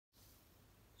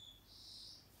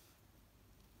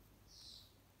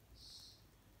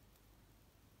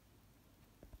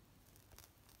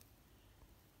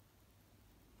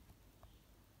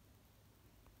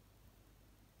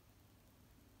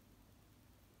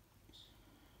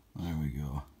There we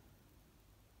go.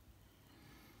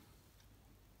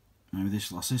 Now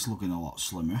this lass is looking a lot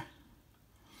slimmer,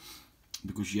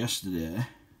 because yesterday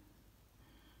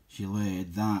she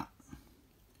laid that.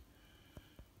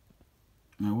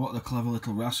 Now what the clever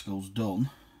little rascal's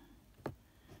done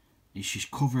is she's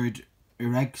covered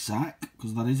her egg sac,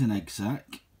 because that is an egg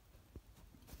sac,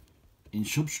 in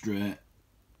substrate.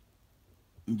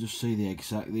 You just see the egg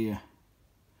sac there.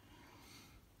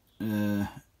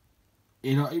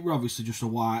 It was obviously just a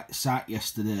white sac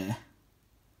yesterday,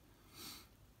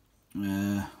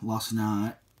 last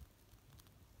night,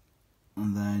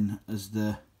 and then as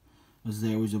the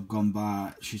hours have gone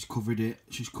by, she's covered it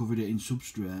in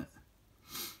substrate.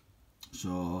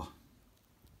 So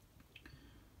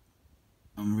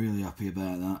I'm really happy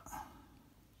about that.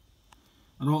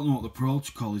 I don't know what the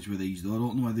protocol is with these though. I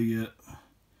don't know whether you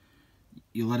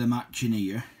let them hatch in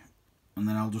here and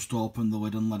then I'll just open the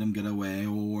lid and let them get away,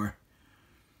 or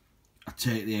I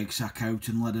take the egg sac out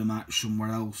and let them hatch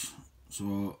somewhere else.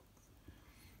 So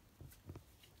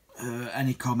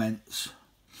any comments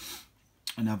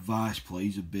and advice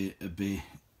please would be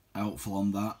helpful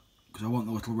on that, because I want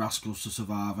the little rascals to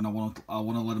survive and I want to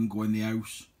let them go in the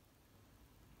house.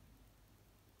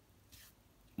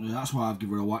 That's why I've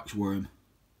given her a waxworm.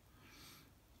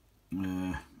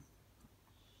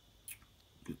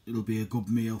 It'll be a good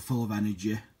meal, full of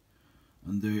energy,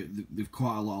 and they've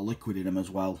quite a lot of liquid in them as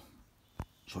well,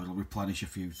 so it'll replenish a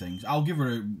few things. I'll give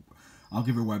her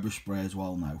Weber spray as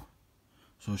well now,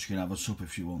 so she can have a sup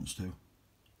if she wants to.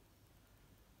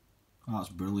 That's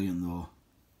brilliant though.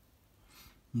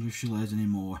 I wonder if she lays any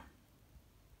more.